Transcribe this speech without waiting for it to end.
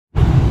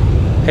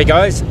Hey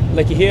guys,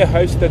 Lecky here,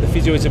 host of the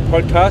Physioism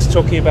podcast,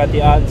 talking about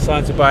the art and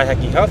science of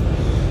biohacking health.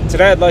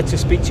 Today I'd like to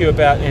speak to you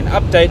about an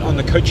update on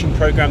the coaching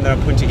program that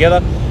I'm putting together.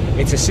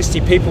 It's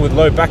assisting people with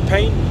low back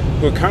pain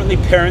who are currently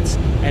parents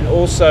and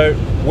also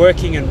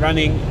working and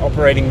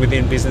operating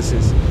within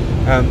businesses.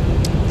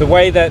 The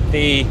way that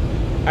the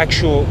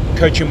actual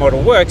coaching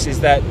model works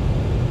is that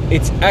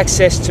it's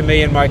access to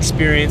me and my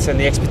experience and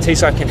the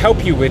expertise I can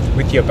help you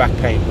with your back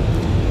pain.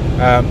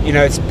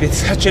 It's been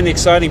such an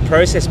exciting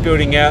process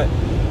building out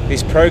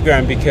this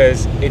program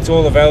because it's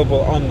all available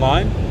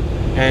online,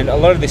 and a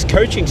lot of this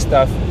coaching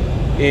stuff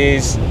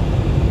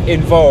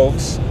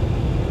involves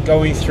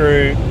going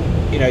through,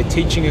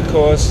 teaching a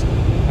course,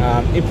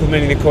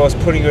 implementing the course,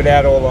 putting it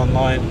out all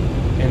online,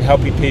 and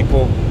helping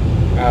people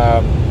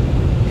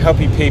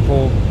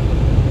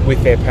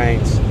with their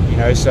pains.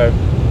 So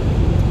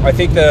I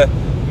think the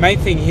main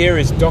thing here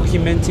is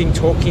documenting,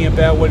 talking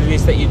about what it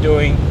is that you're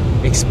doing,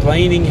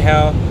 explaining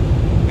how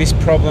this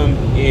problem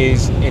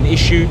is an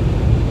issue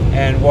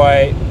and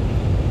why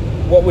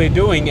what we're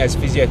doing as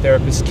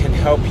physiotherapists can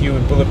help you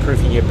in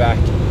bulletproofing your back.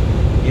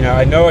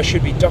 I know I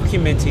should be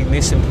documenting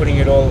this and putting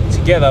it all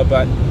together,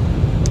 but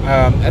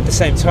at the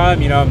same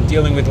time, I'm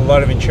dealing with a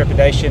lot of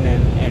intrepidation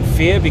and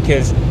fear,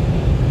 because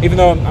even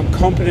though I'm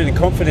competent and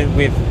confident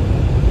with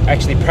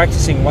actually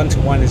practicing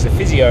one-to-one as a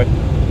physio,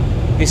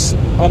 this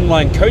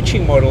online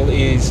coaching model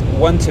is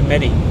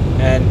one-to-many,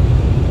 and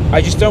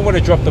I just don't want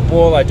to drop the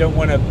ball. I don't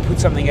want to put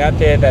something out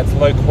there that's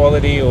low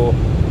quality or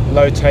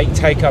low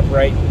take-up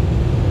rate.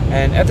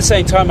 And at the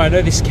same time, I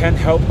know this can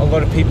help a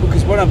lot of people,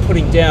 because what I'm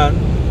putting down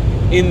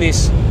in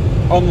this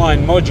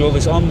online module,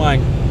 this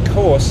online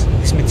course,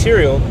 this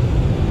material,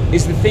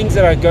 is the things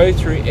that I go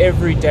through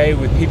every day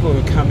with people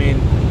who come in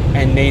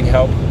and need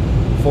help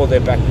for their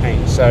back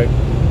pain. So,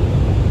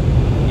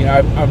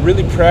 I'm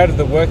really proud of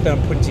the work that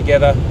I'm putting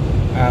together.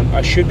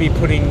 I should be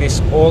putting this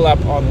all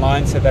up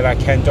online so that I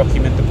can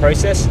document the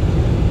process.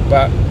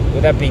 But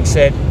with that being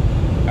said,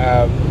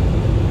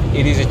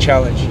 it is a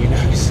challenge,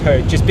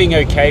 so just being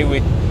okay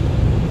with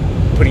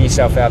putting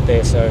yourself out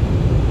there. So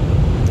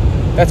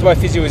that's my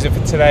Physioism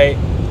for today.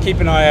 Keep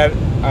an eye out.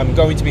 I'm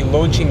going to be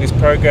launching this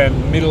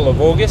program middle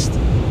of August,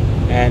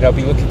 and I'll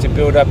be looking to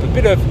build up a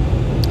bit of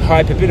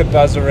hype, a bit of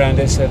buzz around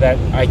it so that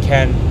I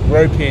can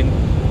rope in.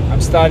 I'm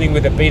starting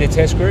with a beta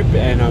test group,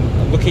 and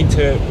I'm looking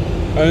to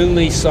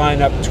only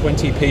sign up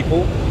 20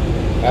 people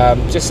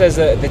just as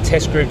the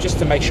test group, just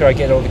to make sure I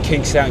get all the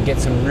kinks out and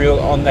get some real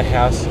on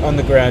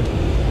the ground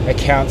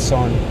accounts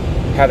on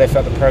how they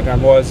felt the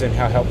program was and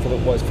how helpful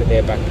it was for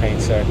their back pain.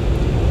 So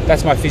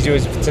that's my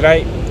Physioism for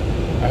today.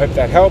 I hope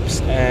that helps,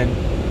 and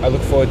I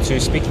look forward to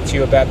speaking to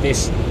you about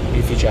this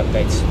in future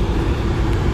updates.